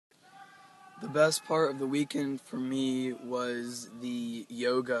The best part of the weekend for me was the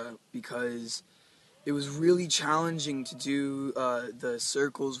yoga because it was really challenging to do the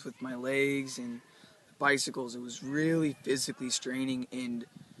circles with my legs and bicycles. It was really physically straining, and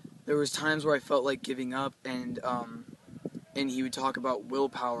there was times where I felt like giving up, and he would talk about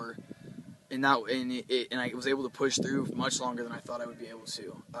willpower, and I was able to push through much longer than I thought I would be able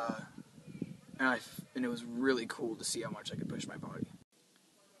to, and it was really cool to see how much I could push my body.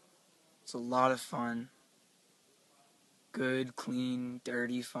 It's a lot of fun. Good, clean,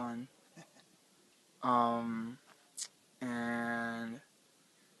 dirty fun. And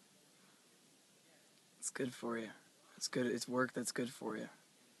it's good for you. It's good. It's work that's good for you.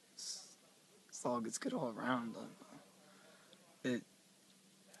 It's good all around. It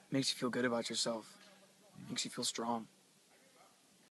makes you feel good about yourself. Makes you feel strong.